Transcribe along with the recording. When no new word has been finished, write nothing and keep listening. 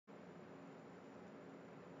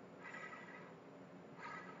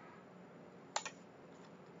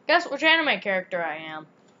Guess which anime character I am.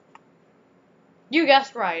 You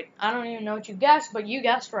guessed right. I don't even know what you guessed, but you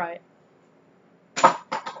guessed right.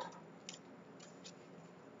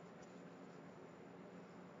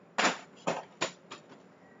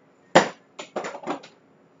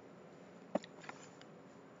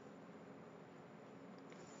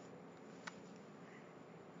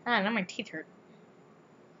 Ah, now my teeth hurt.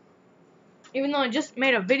 Even though I just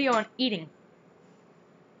made a video on eating.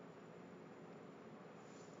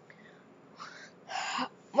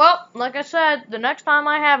 Well, like I said, the next time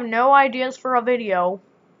I have no ideas for a video,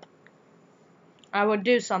 I would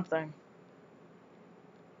do something.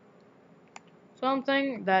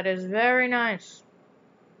 Something that is very nice.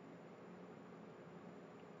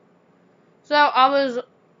 So, I was...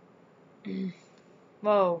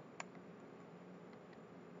 Whoa.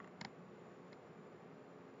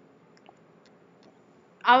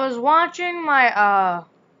 I was watching my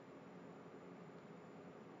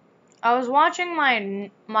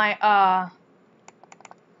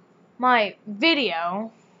my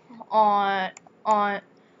video on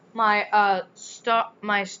my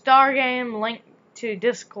Star Game linked to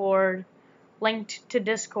Discord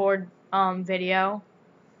video,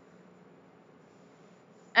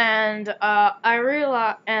 and I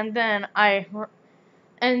realized, and then at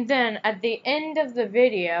the end of the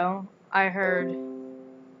video I heard,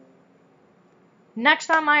 next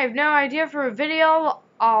time I have no idea for a video,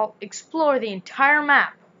 I'll explore the entire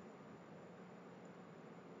map.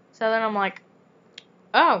 So then I'm like,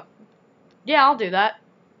 oh, yeah, I'll do that.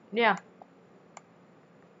 Yeah.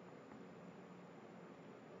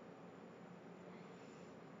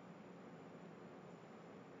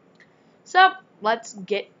 So, let's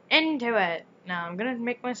get into it. Now, I'm gonna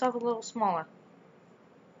make myself a little smaller.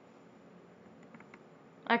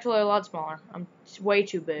 Actually, a lot smaller. I'm way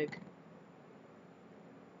too big.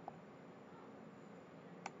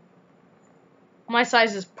 My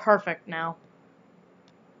size is perfect now.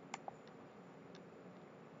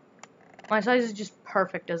 My size is just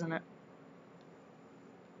perfect, isn't it?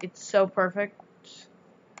 It's so perfect.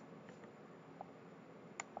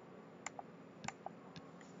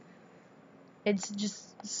 It's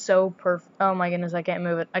just so perfect. Oh my goodness, I can't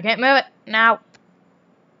move it. I can't move it. No.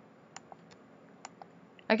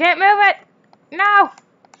 I can't move it. No.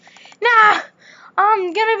 No.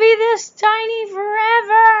 I'm gonna be this tiny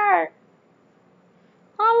forever.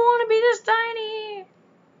 I want to be this tiny.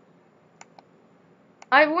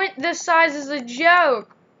 I went this size as a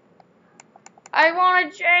joke. I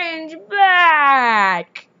want to change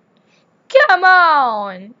back. Come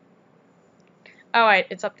on. Oh wait,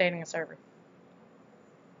 it's updating a server.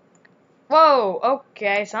 Whoa,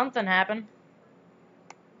 okay, something happened.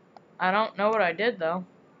 I don't know what I did though.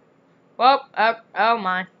 Whoa, oh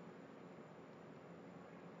my.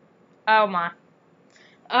 Oh my.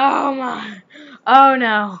 Oh my. Oh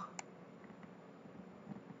no.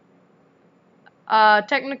 A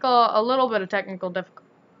little bit of technical difficulty.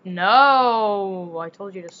 No, I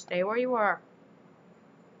told you to stay where you were.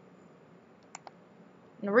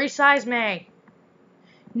 Resize me.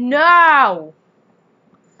 No.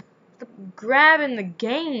 Stop grabbing the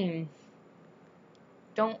game.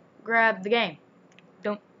 Don't grab the game.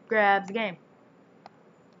 Don't grab the game.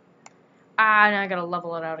 Ah, now I gotta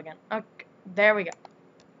level it out again. Okay, there we go.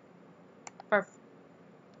 Perfect.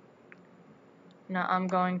 Now I'm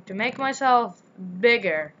going to make myself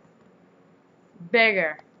bigger.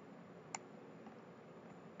 Bigger.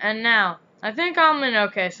 And now, I think I'm in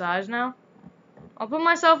okay size now. I'll put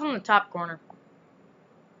myself in the top corner.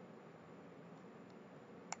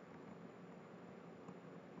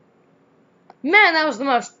 Man, that was the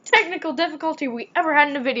most technical difficulty we ever had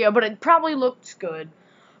in a video, but it probably looks good.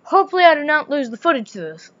 Hopefully I do not lose the footage to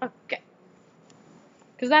this. Okay.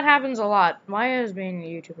 Because that happens a lot. Why is being a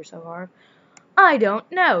YouTuber so hard? I don't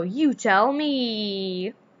know. You tell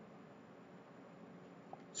me.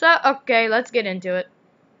 So, okay, let's get into it.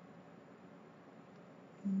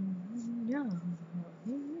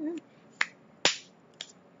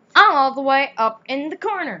 I'm all the way up in the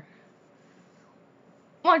corner.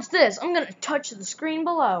 Watch this. I'm going to touch the screen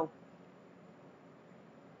below.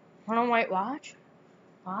 Hold on, wait, watch.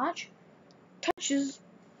 Watch. Touches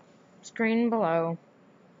screen below.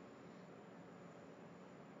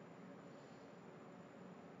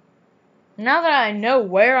 Now that I know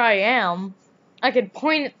where I am, I could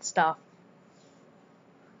point at stuff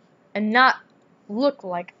and not look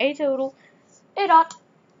like a total idiot.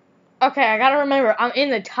 Okay, I gotta remember, I'm in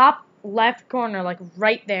the top left corner, like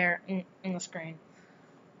right there in the screen.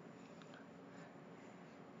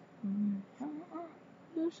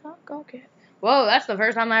 Whoa, that's the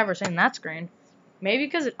first time I've ever seen that screen. Maybe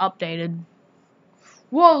because it updated.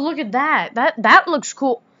 Whoa, look at that. That looks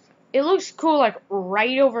cool. It looks cool, like,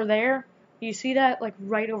 right over there. You see that? Like,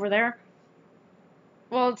 right over there?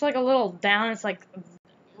 Well, it's like a little down. It's like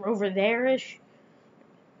over there-ish.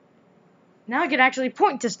 Now I can actually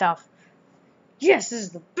point to stuff. Yes, this is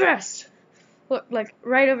the best. Look, like,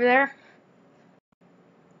 right over there.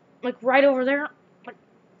 Like, right over there. Like,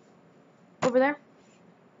 over there.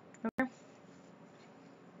 Okay.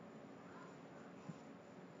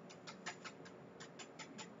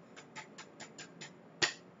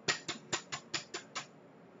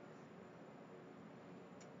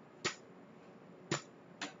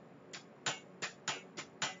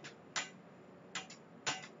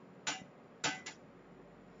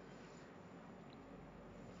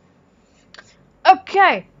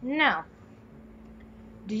 Okay, now,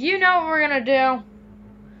 do you know what we're gonna do?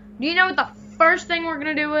 Do you know what the first thing we're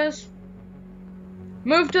gonna do is?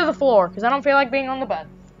 Move to the floor, because I don't feel like being on the bed.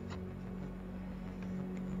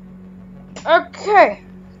 Okay.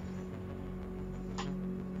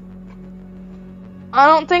 I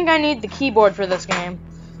don't think I need the keyboard for this game,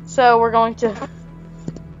 so we're going to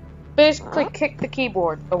basically kick the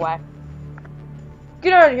keyboard away.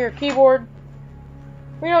 Get out of here, keyboard.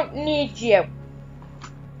 We don't need you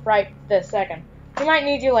right this second. We might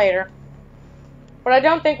need you later, but I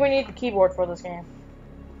don't think we need the keyboard for this game.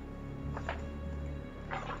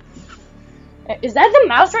 Is that the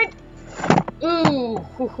mouse right? Ooh,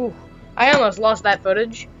 hoo, hoo. I almost lost that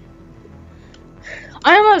footage.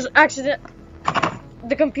 I almost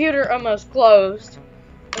the computer almost closed,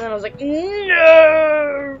 and then I was like,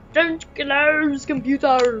 no, don't close,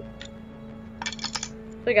 computer. So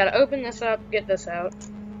we gotta open this up, get this out,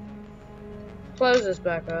 close this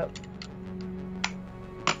back up,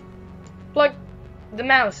 plug the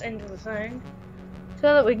mouse into the thing,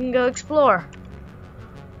 so that we can go explore.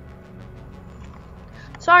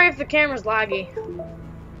 Sorry if the camera's laggy.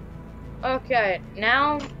 Okay,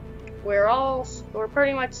 now we're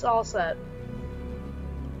pretty much all set.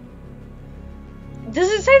 Does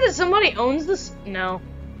it say that somebody owns this? No.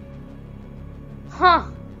 Huh.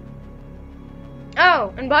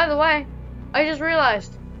 Oh, and by the way, I just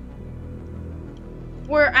realized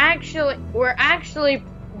we're actually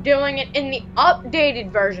doing it in the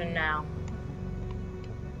updated version now.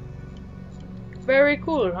 Very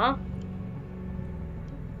cool, huh?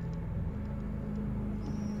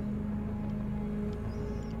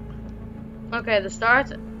 Okay, the star,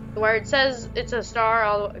 where it says it's a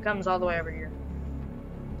star, it comes all the way over here.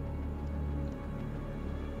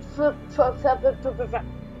 I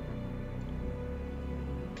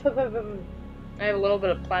have a little bit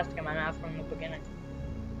of plastic in my mouth from the beginning.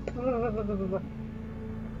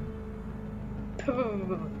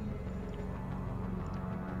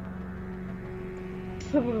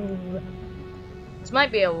 This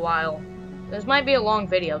might be a while. This might be a long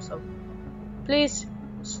video, so please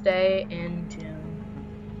stay in tune.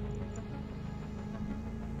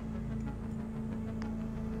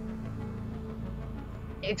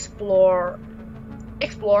 Explore.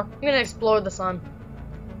 I'm gonna explore the sun.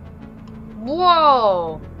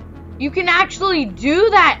 Whoa! You can actually do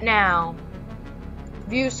that now!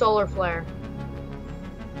 View solar flare.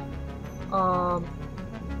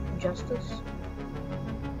 Justice?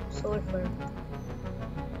 Solar flare.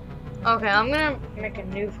 Okay, I'm gonna make a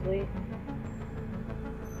new fleet.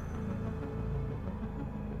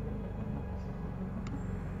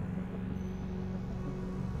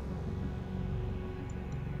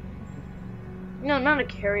 No, not a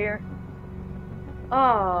carrier.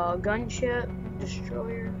 Oh, gunship,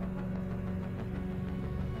 destroyer.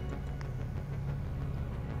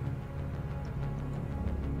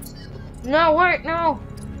 No, wait, no.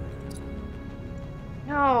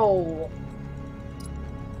 No.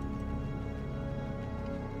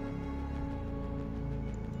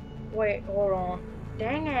 Wait, hold on.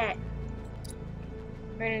 Dang it.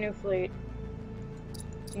 Create a new fleet.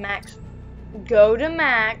 Max. Go to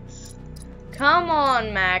Max. Come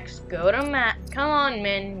on, Max. Go to Max. Come on,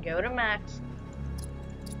 Min. Go to Max.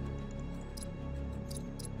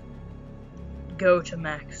 Go to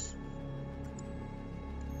Max.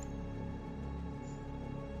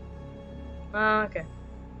 Okay.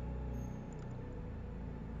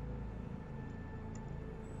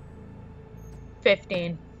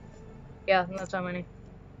 $15. Yeah, that's how many.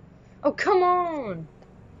 Oh, come on!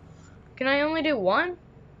 Can I only do one?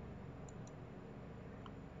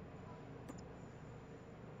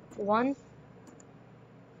 One?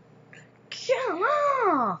 Come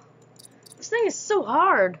on! This thing is so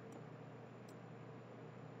hard.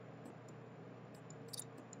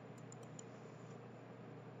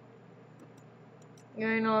 Yeah,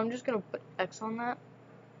 I know, I'm just gonna put X on that.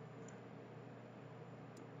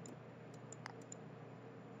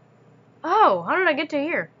 Oh, how did I get to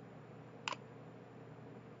here?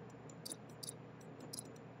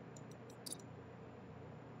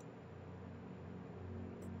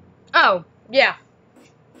 Oh, yeah.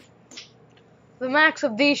 The max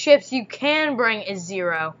of these ships you can bring is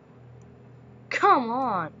 0. Come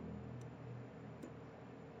on.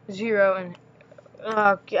 0 and...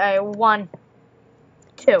 Okay, 1.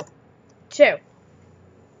 2. 2.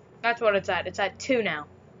 That's what it's at. It's at 2 now.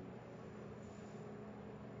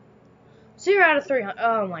 0 out of 300.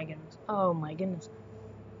 Oh my goodness. Oh my goodness.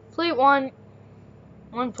 Fleet 1.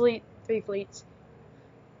 1 fleet. 3 fleets.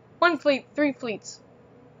 1 fleet. 3 fleets.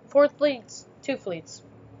 4 fleets. 2 fleets.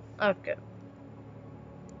 Okay.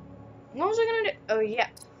 What was I gonna do? Oh yeah.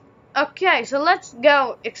 Okay, so let's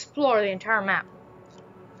go explore the entire map.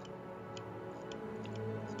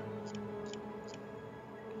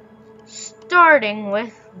 Starting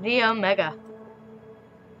with the Omega.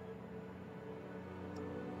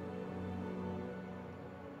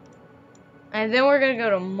 And then we're gonna go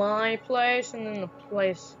to my place and then the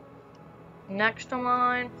place next to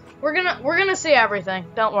mine. We're gonna see everything.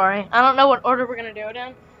 Don't worry. I don't know what order we're gonna do it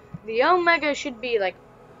in. The Omega should be like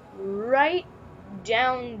right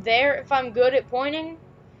down there if I'm good at pointing.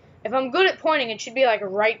 If I'm good at pointing, it should be like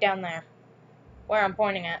right down there where I'm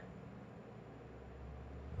pointing at.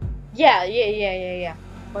 Yeah. Wait,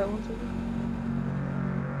 1 second.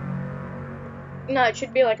 No, it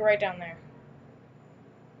should be like right down there.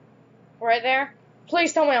 Right there?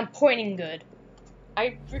 Please tell me I'm pointing good.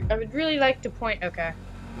 I would really like to point. Okay.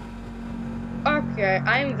 Okay,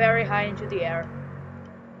 I am very high into the air.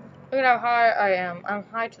 Look at how high I am. I'm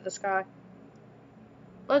high to the sky.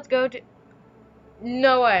 Let's go to...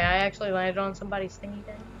 No way, I actually landed on somebody's thingy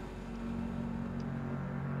thing.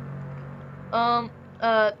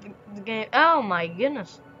 The game... Oh my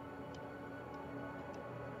goodness.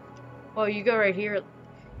 Well, you go right here.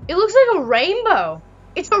 It looks like a rainbow.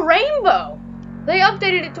 It's a rainbow. They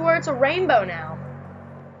updated it to where it's a rainbow now.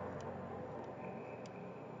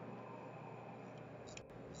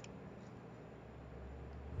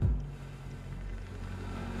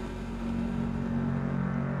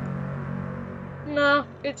 No,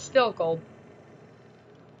 it's still cold.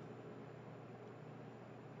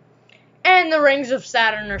 And the rings of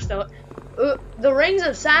Saturn are still... the rings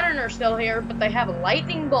of Saturn are still here, but they have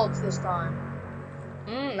lightning bolts this time.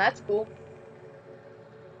 That's cool.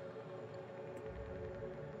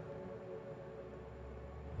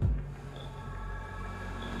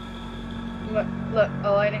 Look,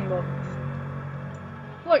 a lightning bolt.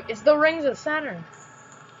 Look, it's the rings of Saturn.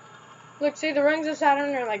 Look, see, the rings of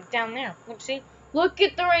Saturn are like down there. Look, see? Look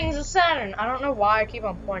at the rings of Saturn. I don't know why I keep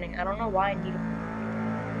on pointing. I don't know why I need to.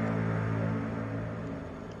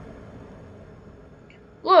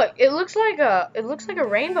 Look, it looks like a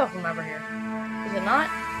rainbow from over here. Is it not?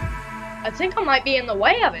 I think I might be in the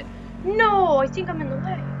way of it. No, I think I'm in the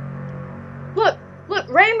way. Look,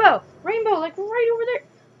 rainbow, like right over there.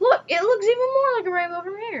 Look, it looks even more like a rainbow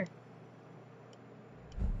from here.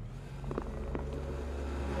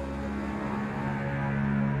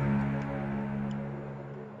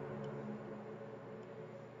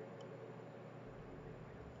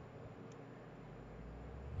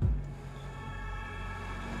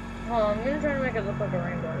 Hold on, I'm gonna try to make it look like a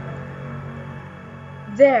rainbow.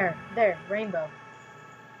 There, rainbow.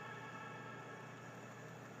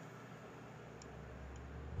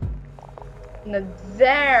 Now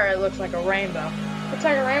there it looks like a rainbow. Looks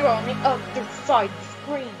like a rainbow on the other side of the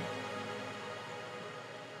screen.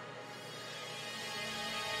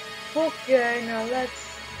 Okay, now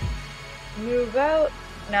let's move out.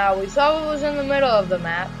 Now we saw what was in the middle of the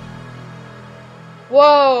map.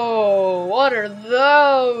 Whoa, what are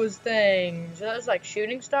those things? Those like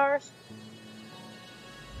shooting stars?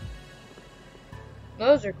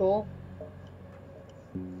 Those are cool.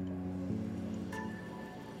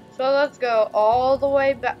 So let's go all the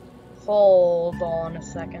way back. Hold on a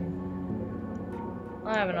second.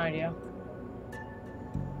 I have an idea.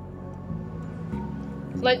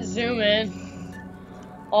 Let's zoom in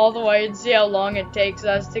all the way and see how long it takes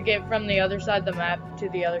us to get from the other side of the map to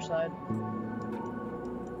the other side.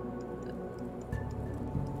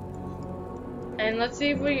 And let's see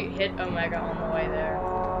if we hit Omega on the way there.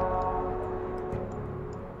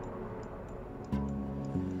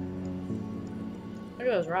 Look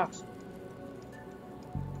at those rocks.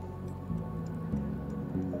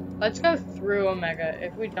 Let's go through Omega.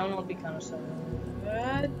 If we don't, it'll be kind of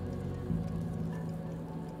sad.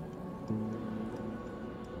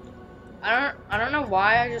 I don't know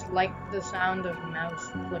why I just like the sound of mouse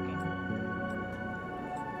clicking.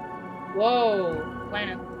 Whoa,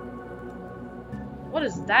 planet. What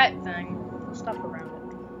is that thing? Stuff around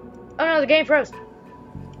it. Oh no, the game froze.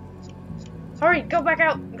 Hurry, go back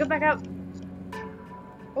out. Go back out.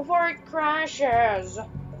 Before it crashes.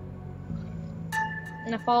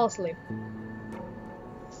 And I fall asleep.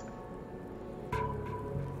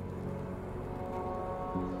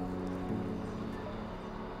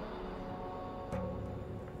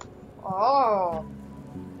 Oh.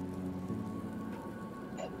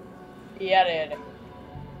 Yeah, dude.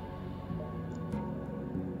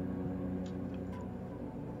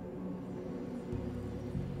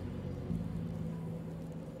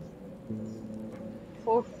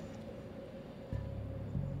 Oof.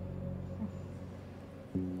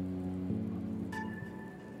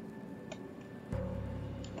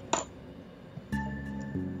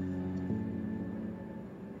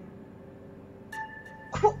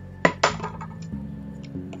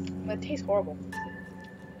 That tastes horrible.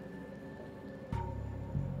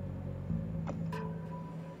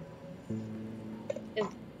 Is the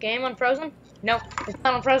game unfrozen? No, it's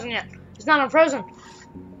not unfrozen yet. It's not unfrozen.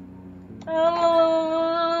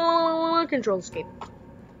 Control escape.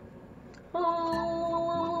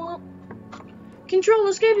 Control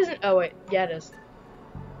escape isn't. Oh wait, yeah it is.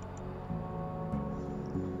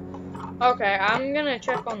 Okay, I'm gonna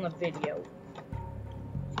check on the video.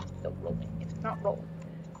 Still rolling. It's not rolling.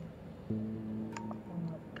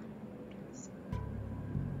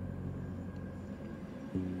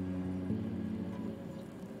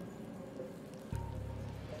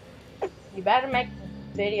 You better make the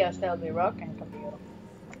video still be working, computer.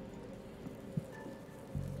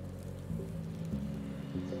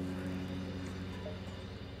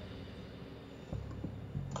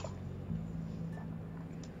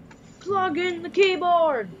 Plug in the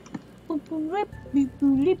keyboard.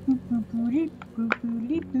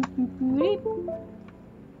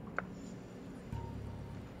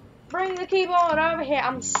 Bring the keyboard over here.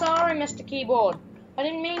 I'm sorry, Mr. Keyboard. I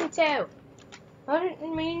didn't mean to. I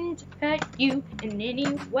didn't mean to hurt you in any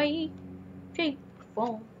way, shape, or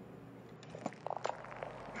form.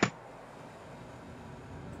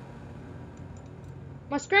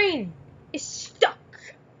 My screen is stuck.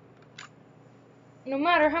 No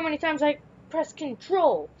matter how many times I press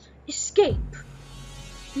Control, Escape,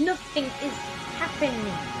 nothing is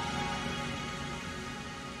happening.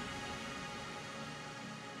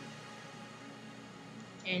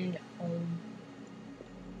 And home.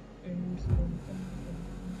 And home.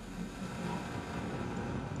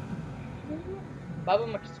 Baba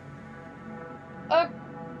Mux.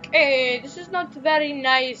 Okay, this is not very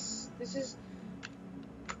nice. This is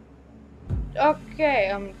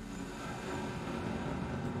okay.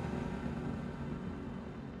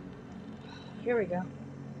 Here we go.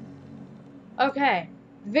 Okay,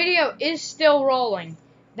 video is still rolling.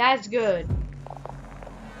 That's good.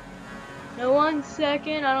 No, 1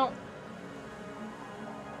 second. I don't.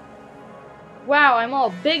 Wow, I'm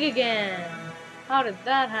all big again. How did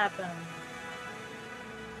that happen?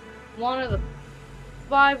 One of the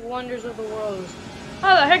 5 wonders of the world is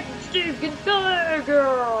how the heck did Steve get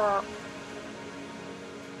bigger?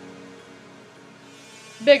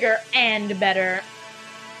 Bigger and better.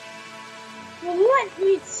 Well, let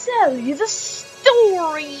me tell you the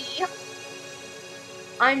story.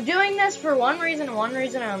 I'm doing this for one reason and one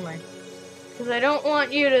reason only. Because I don't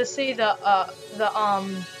want you to see the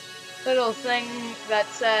little thing that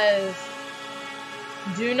says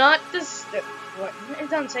do not disturb. What? It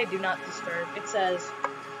doesn't say do not disturb. It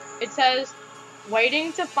says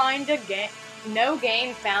waiting to find a game, no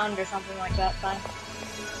game found or something like that thing.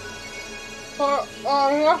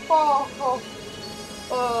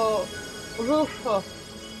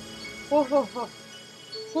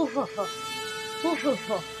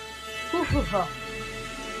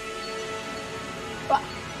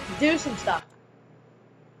 Do some stuff.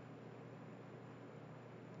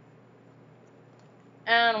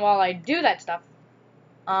 And while I do that stuff,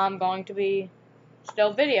 I'm going to be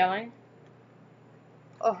still videoing.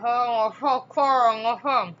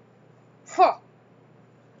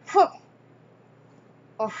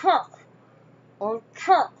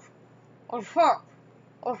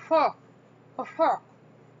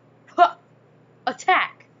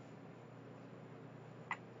 Attack.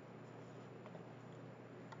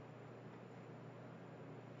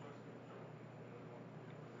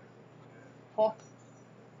 Oh.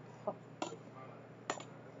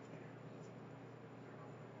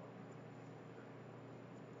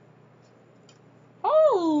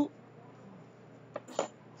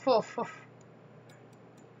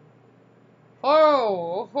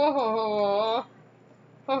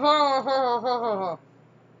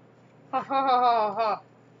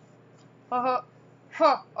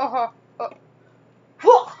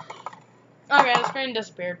 Okay, the screen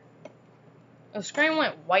disappeared. The screen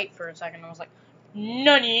went white for a second. I was like,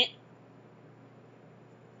 nunny.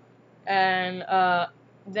 And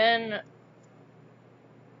then,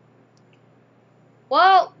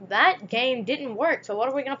 well, that game didn't work. So what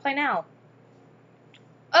are we gonna play now?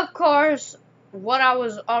 Of course, what I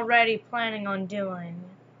was already planning on doing,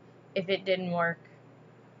 if it didn't work,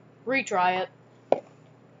 retry it.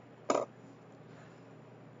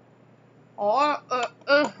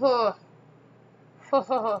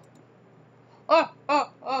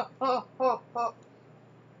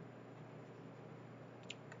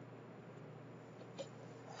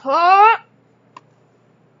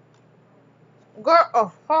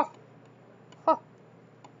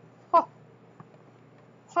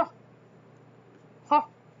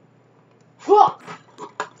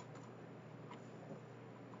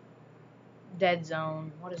 Dead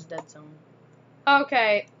zone. What is dead zone?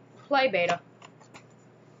 Okay, play beta.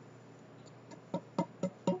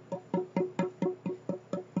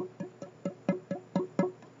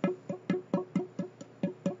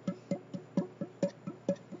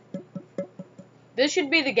 This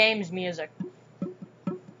should be the game's music.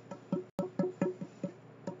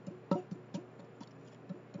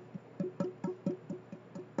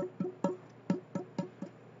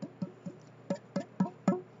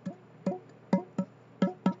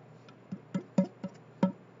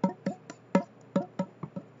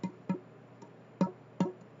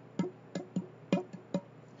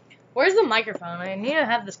 Where's the microphone? I need to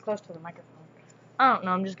have this close to the microphone. I don't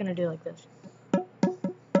know, I'm just gonna do like this.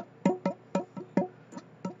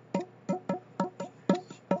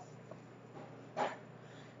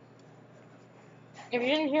 If you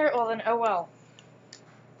didn't hear it, well then, oh well.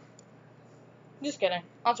 Just kidding.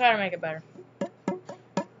 I'll try to make it better.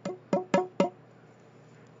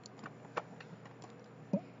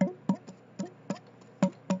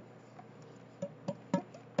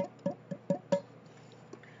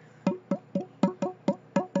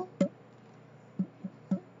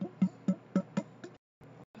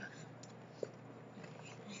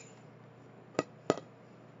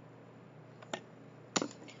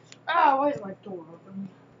 Oh, why is my door open?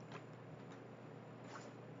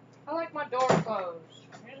 I like my door closed,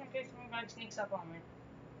 just in case somebody sneaks up on me.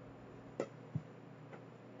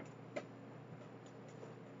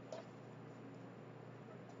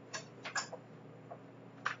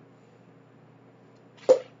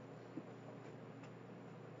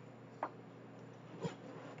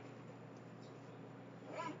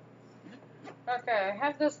 Okay, I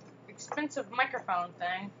have this expensive microphone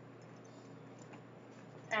thing,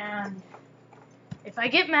 and if I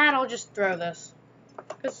get mad, I'll just throw this.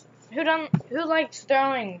 Cause who likes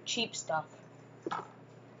throwing cheap stuff?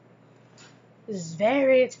 This is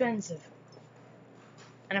very expensive.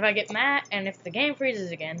 And if I get mad, and if the game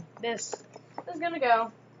freezes again, this is gonna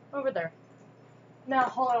go over there. Now,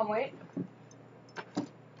 hold on, wait. I'm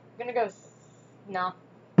gonna go. No.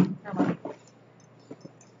 Never mind.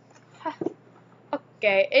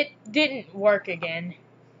 Okay, it didn't work again.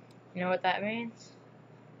 You know what that means?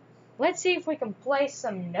 Let's see if we can place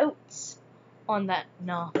some notes on that.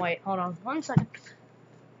 No, wait, hold on. 1 second.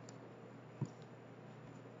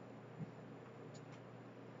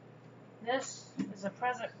 This is a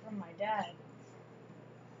present from my dad.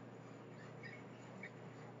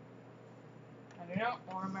 I do not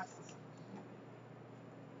want to mess this up.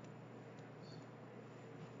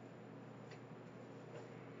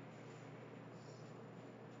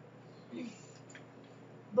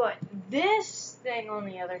 But this thing, on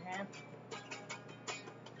the other hand,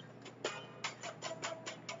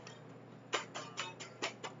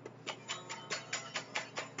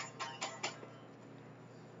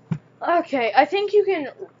 okay, I think you can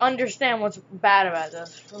understand what's bad about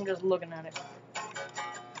this from just looking at it.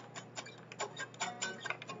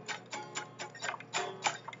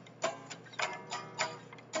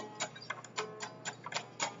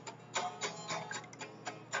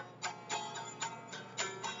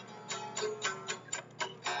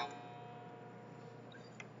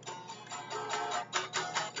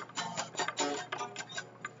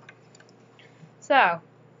 So,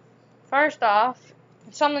 first off,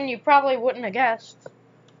 something you probably wouldn't have guessed.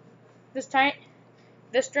 This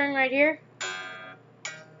string right here,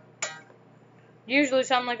 usually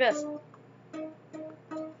something like this.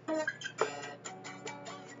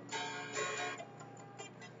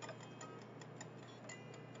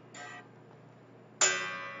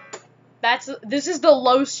 This is the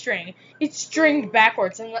low string. It's stringed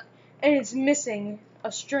backwards and it's missing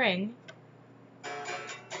a string.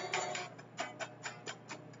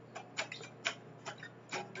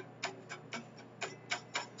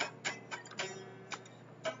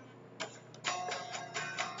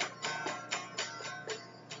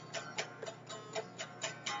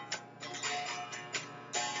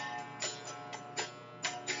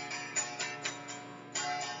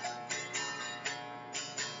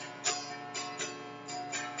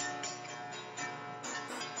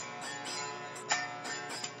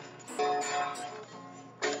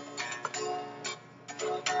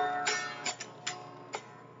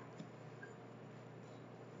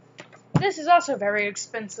 This is also very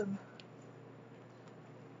expensive.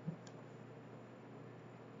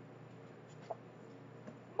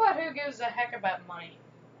 But who gives a heck about money?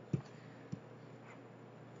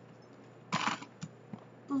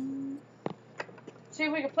 See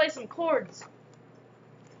if we can play some chords.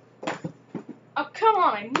 Oh, come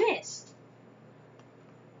on, I missed.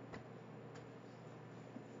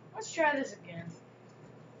 Let's try this again.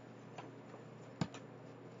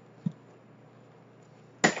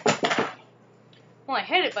 Well, I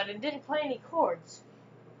hit it, but it didn't play any chords.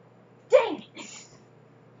 Dang it!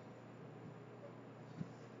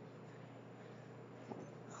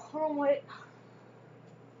 Hold on, wait.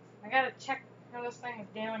 I gotta check how this thing is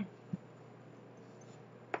doing.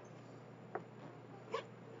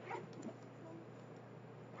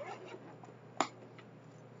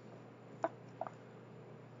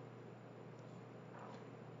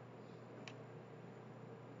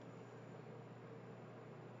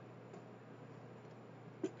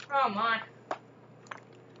 Oh my.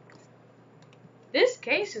 This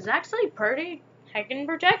case is actually pretty heckin'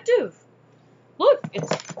 protective. Look,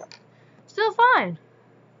 it's still fine.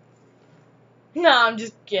 No, I'm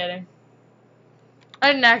just kidding.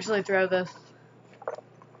 I didn't actually throw this.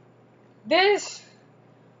 This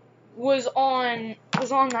was on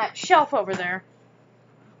that shelf over there.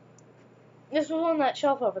 This was on that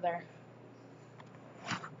shelf over there.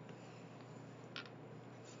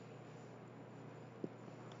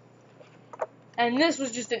 And this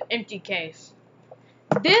was just an empty case.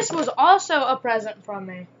 This was also a present from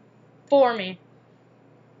me. For me.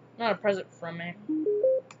 Not a present from me.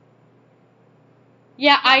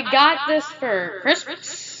 Yeah, I got this for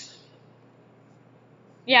Christmas.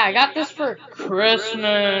 Yeah, I got this for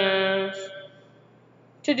Christmas.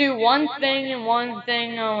 To do one thing and one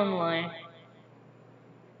thing only.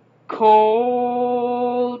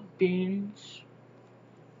 Cold beans.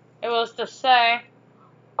 It was to say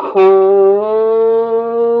cold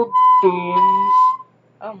beans.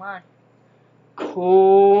 Oh my.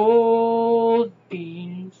 Cold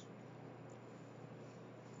beans.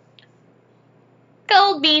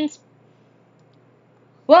 Cold beans.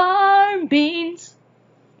 Warm beans.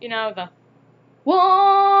 You know, the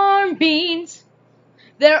warm beans.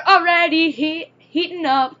 They're already heating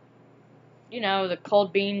up. You know, the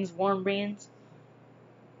cold beans, warm beans.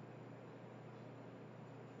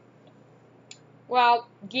 Well,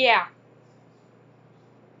 yeah.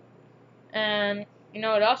 And you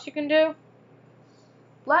know what else you can do?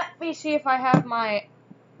 Let me see if I have my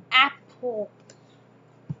Apple.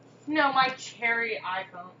 No, my cherry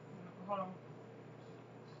iPhone. Hold on.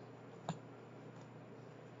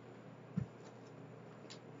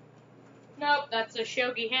 Nope, that's a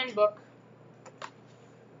Shogi handbook.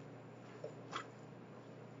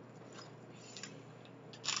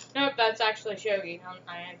 Nope, that's actually Shogi.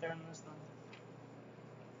 I ain't throwing this one.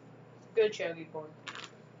 Good Shogi board.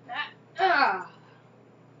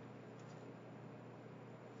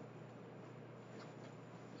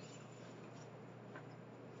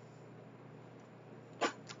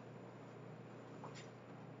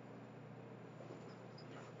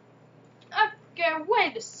 Okay,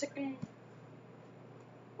 wait a second.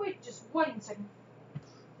 Wait just 1 second.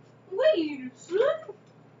 Wait a second.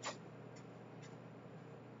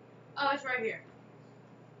 Oh, it's right here.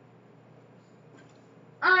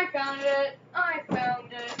 I found it. I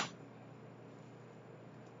found it.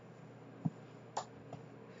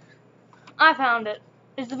 I found it.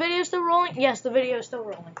 Is the video still rolling? Yes, the video is still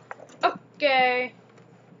rolling. Okay.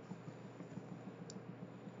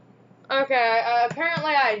 Okay,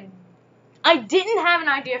 apparently I didn't have an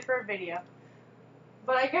idea for a video.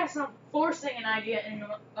 But I guess I'm forcing an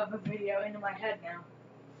idea of a video into my head now.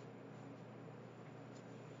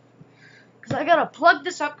 Because I gotta plug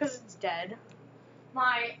this up because it's dead.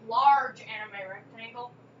 My large anime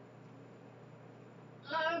rectangle.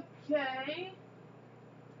 Okay.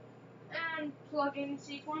 And plug-in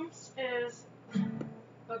sequence is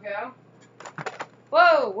a go.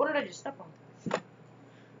 Whoa, what did I just step on?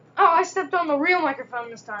 Oh, I stepped on the real microphone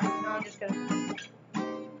this time. No, I'm just kidding.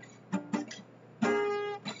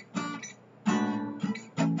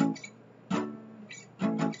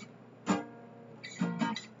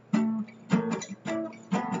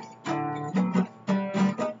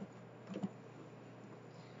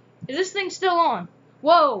 Is this thing still on?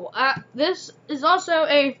 Whoa, this is also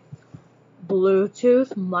a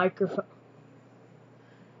Bluetooth microphone.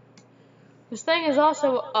 This thing is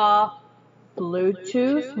also a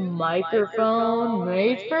Bluetooth microphone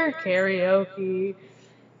made for karaoke.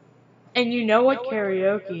 And you know what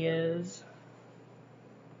karaoke is.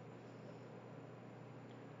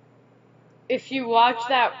 If you watch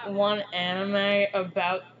that one anime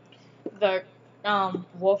about the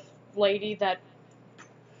wolf lady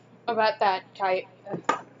about that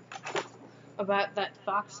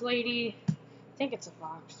fox lady. I think it's a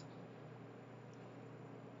fox.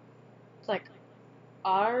 It's like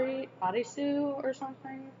Arisu or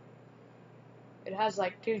something. It has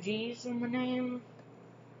like 2 G's in the name.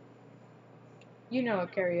 You know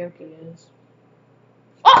what karaoke is.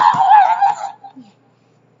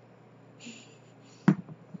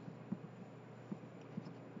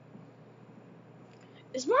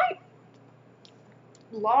 Is my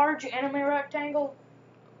large anime rectangle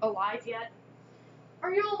alive yet?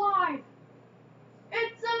 Are you alive?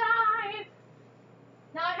 It's alive!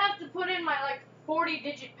 Now I have to put in my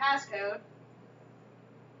 40-digit passcode.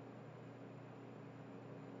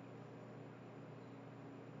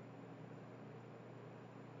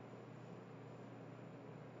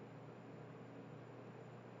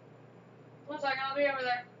 One second, I'll be over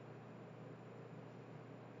there.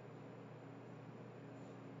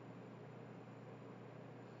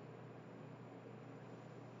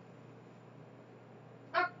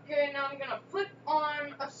 Okay, now I'm gonna put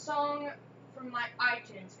on a song from my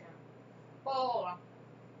iTunes account. Hold on.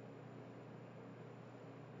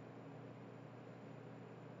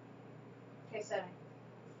 Okay, setting.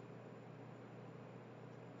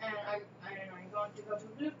 And I'm going to go to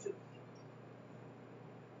Bluetooth.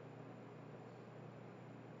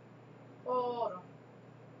 Hold on.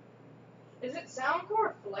 Is it Soundcore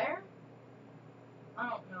or Flare? I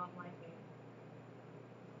don't know, it might be.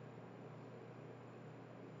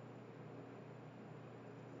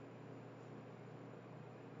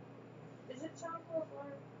 Is it Soundcore or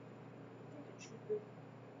Flare? I think it should be.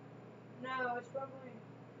 No, it's probably...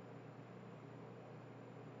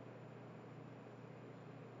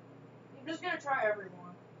 I'm just gonna try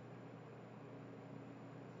everyone.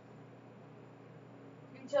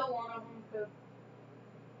 Until one of them could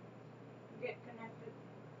get connected.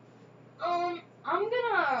 I'm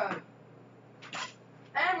gonna...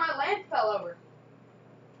 And my lamp fell over.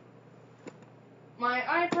 My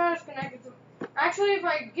iPad is connected to... Actually, if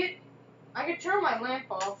I could turn my lamp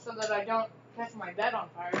off so that I don't catch my bed on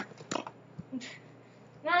fire.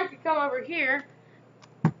 Now I could come over here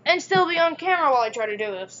and still be on camera while I try to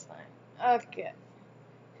do this thing. Okay.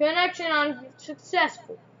 Connection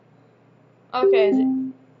unsuccessful. Okay, is it?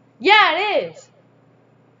 Yeah, it is!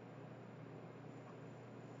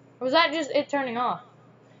 Or was that just it turning off?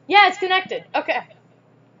 Yeah, it's connected. Okay.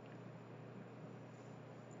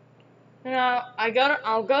 Now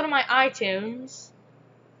I'll go to my iTunes,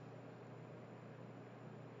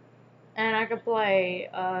 and I could play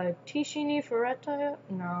Tishi ni Fureta.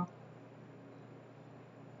 No.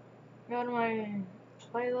 Go to my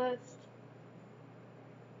playlist.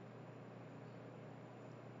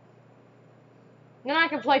 Then I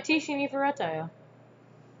can play Tishi ni Fureta.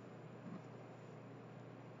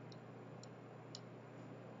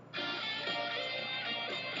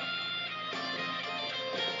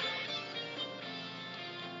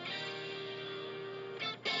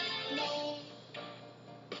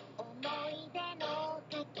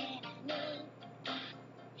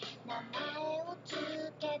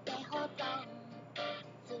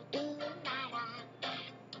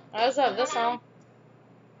 I also have this song.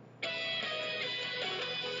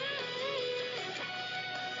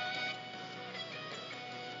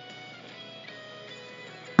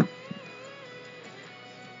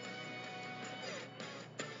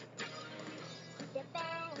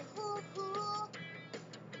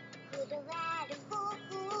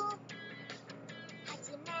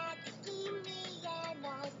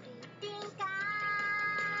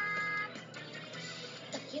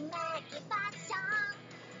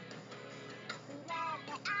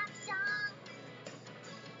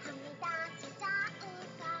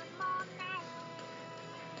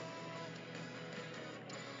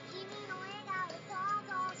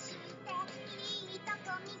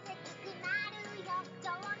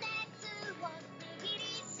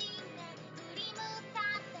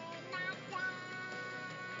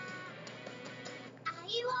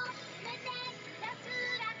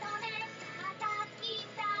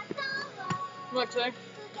 Look, sir.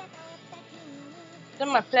 It's in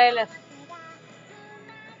my playlist.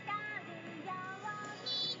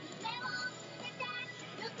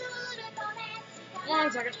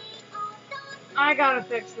 One second. I gotta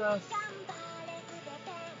fix this.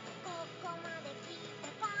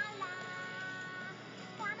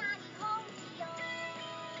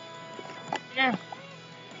 Yeah.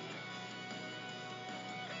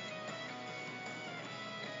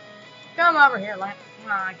 Come over here, Lance.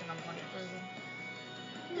 No, I can unplug it for you.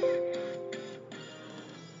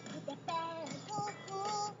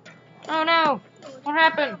 Oh no! What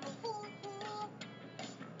happened?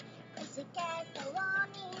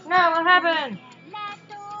 No, what happened?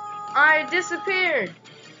 I disappeared.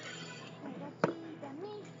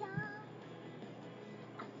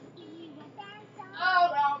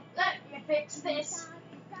 Hold on, let me fix this.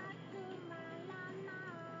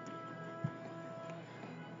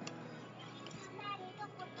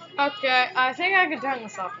 Okay, I think I can turn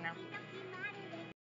this off now.